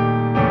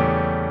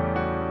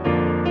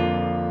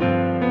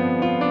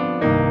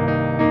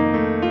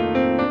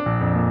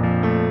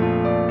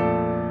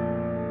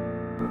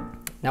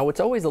 Now,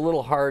 what's always a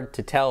little hard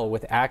to tell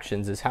with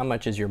actions is how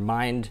much is your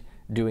mind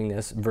doing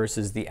this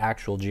versus the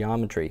actual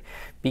geometry.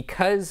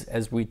 Because,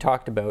 as we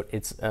talked about,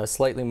 it's a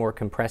slightly more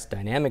compressed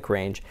dynamic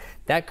range,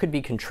 that could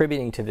be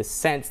contributing to the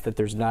sense that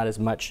there's not as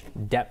much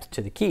depth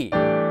to the key.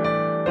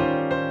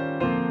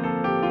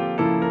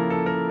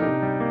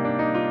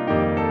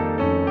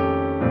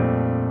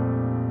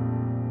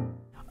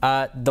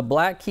 The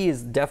black key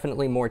is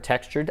definitely more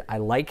textured. I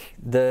like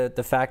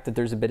the fact that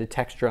there's a bit of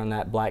texture on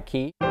that black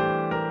key.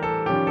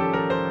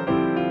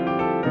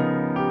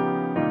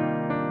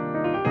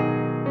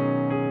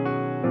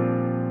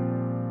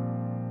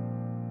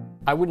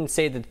 I wouldn't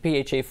say that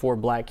the PHA-4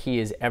 black key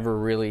has ever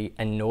really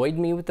annoyed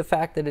me with the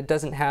fact that it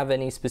doesn't have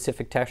any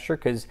specific texture,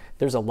 because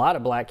there's a lot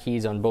of black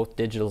keys on both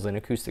digitals and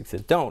acoustics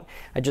that don't.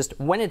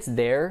 When it's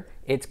there,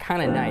 it's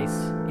kind of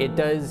nice. It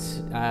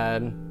does,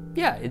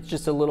 yeah, it's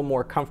just a little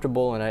more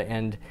comfortable,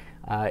 and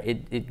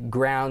it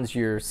grounds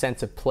your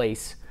sense of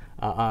place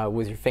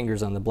with your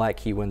fingers on the black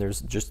key when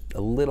there's just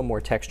a little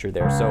more texture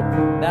there. So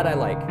that I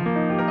like.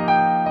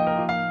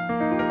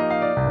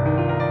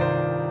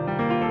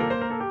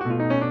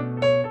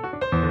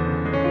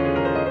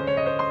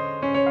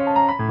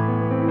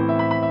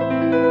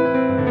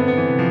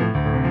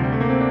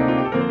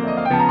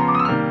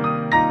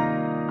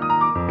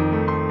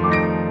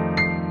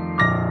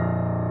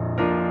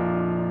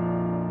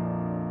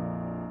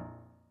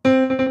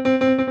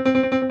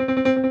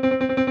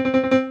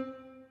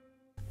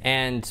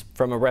 And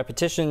from a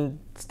repetition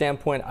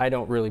standpoint, I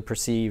don't really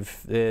perceive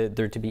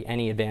there to be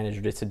any advantage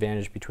or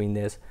disadvantage between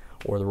this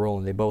or the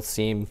Roland. They both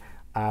seem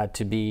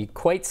to be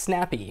quite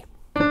snappy.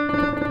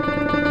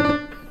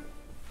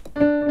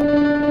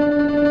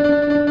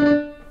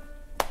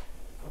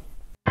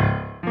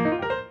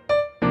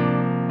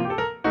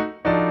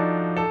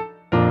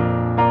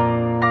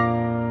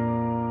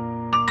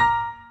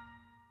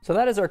 So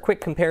that is our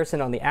quick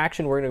comparison on the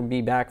action. We're going to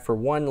be back for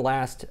one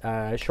last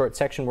short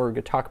section where we're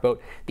going to talk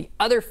about the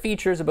other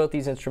features about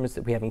these instruments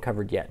that we haven't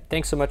covered yet.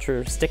 Thanks so much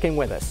for sticking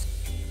with us.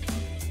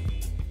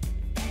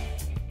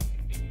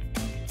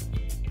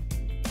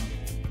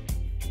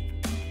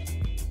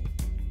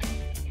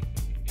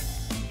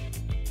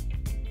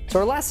 So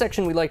our last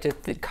section, we like to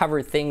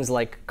cover things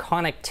like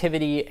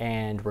connectivity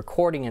and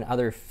recording and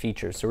other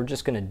features. So we're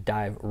just going to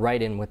dive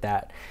right in with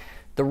that.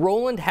 The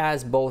Roland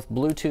has both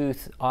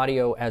Bluetooth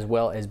audio as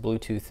well as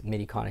Bluetooth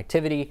MIDI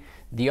connectivity.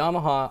 The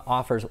Yamaha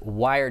offers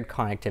wired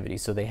connectivity,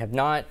 so they have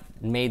not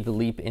made the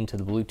leap into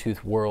the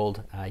Bluetooth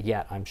world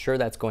yet. I'm sure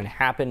that's going to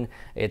happen.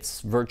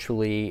 It's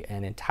virtually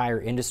an entire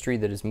industry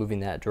that is moving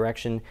that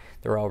direction.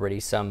 There are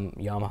already some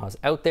Yamahas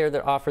out there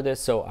that offer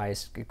this, so I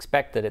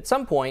expect that at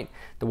some point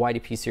the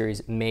YDP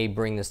series may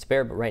bring this to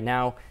bear, but right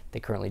now they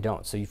currently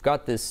don't. So you've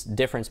got this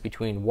difference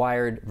between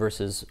wired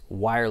versus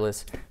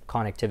wireless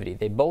connectivity.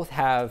 They both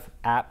have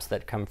apps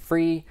that come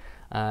free,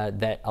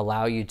 that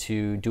allow you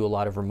to do a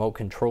lot of remote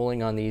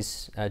controlling on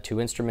these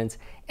two instruments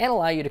and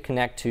allow you to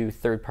connect to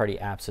third-party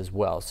apps as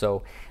well.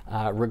 So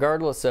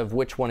regardless of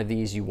which one of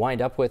these you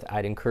wind up with,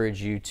 I'd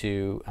encourage you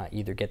to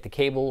either get the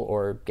cable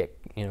or get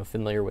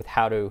familiar with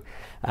how to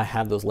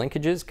have those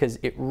linkages, because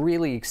it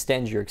really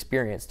extends your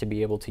experience to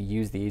be able to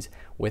use these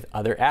with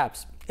other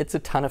apps. It's a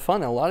ton of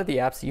fun. A lot of the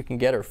apps that you can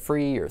get are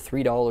free or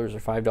 $3 or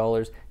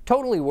 $5.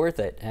 Totally worth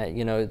it.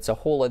 It's a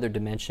whole other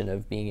dimension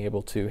of being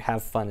able to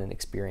have fun and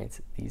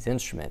experience these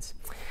instruments.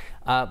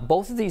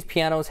 Both of these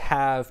pianos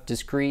have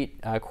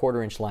discrete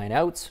quarter-inch line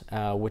outs,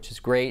 which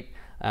is great.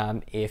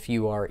 If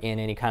you are in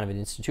any kind of an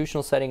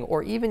institutional setting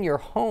or even your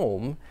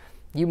home,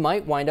 you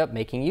might wind up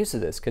making use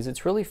of this because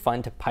it's really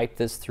fun to pipe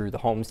this through the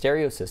home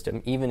stereo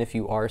system, even if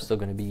you are still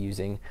going to be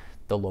using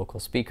the local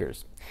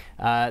speakers.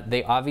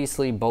 They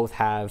obviously both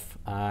have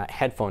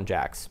headphone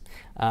jacks.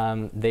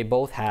 They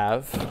both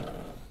have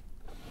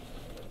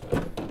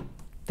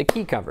the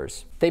key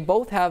covers. They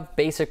both have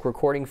basic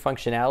recording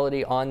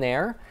functionality on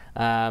there.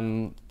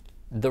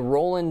 The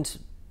Roland,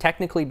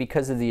 technically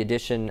because of the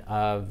addition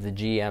of the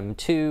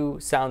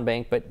GM2 sound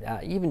bank, but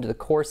even to the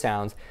core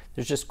sounds,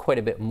 there's just quite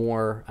a bit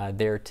more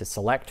there to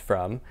select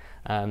from.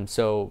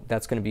 So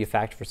that's going to be a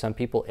factor for some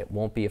people. It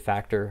won't be a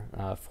factor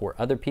for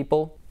other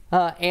people.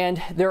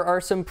 And there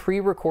are some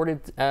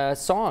pre-recorded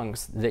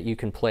songs that you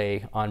can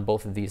play on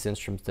both of these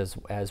instruments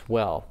as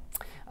well.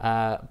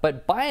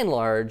 But by and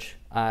large,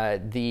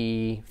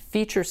 the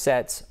feature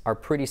sets are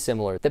pretty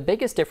similar. The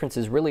biggest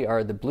differences really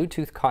are the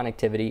Bluetooth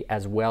connectivity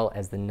as well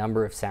as the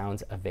number of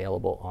sounds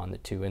available on the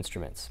two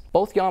instruments.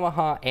 Both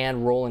Yamaha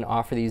and Roland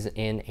offer these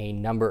in a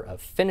number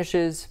of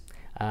finishes.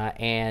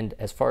 And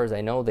as far as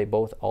I know, they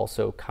both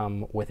also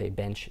come with a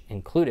bench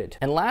included.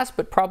 And last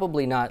but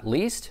probably not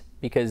least,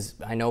 because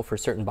I know for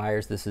certain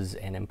buyers this is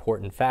an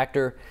important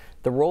factor,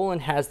 the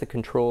Roland has the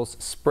controls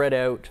spread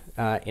out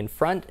in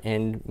front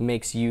and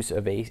makes use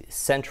of a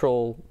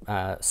central,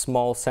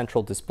 small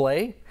central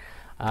display,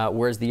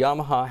 whereas the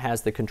Yamaha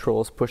has the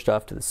controls pushed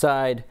off to the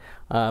side,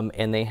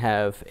 and they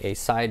have a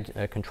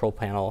side control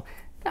panel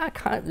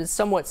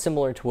somewhat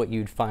similar to what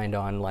you'd find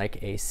on like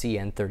a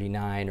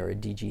CN39 or a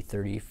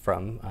DG30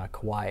 from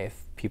Kawai,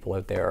 if people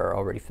out there are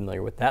already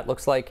familiar with what that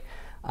looks like.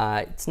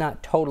 It's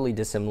not totally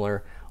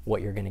dissimilar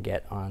what you're going to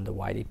get on the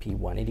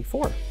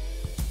YDP-184.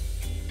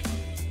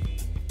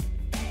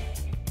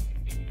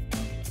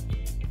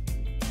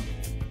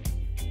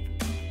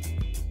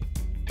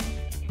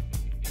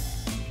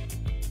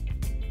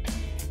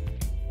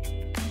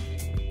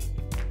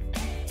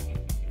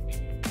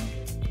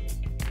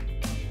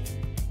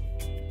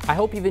 I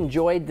hope you've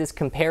enjoyed this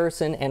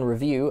comparison and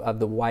review of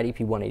the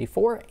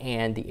YDP-184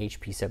 and the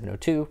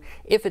HP-702.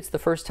 If it's the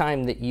first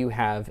time that you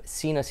have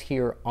seen us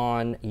here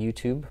on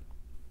YouTube,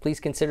 please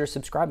consider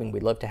subscribing.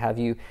 We'd love to have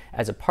you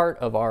as a part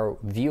of our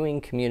viewing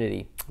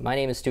community. My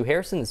name is Stu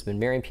Harrison. This has been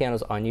Merriam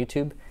Pianos on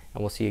YouTube, and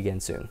we'll see you again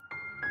soon.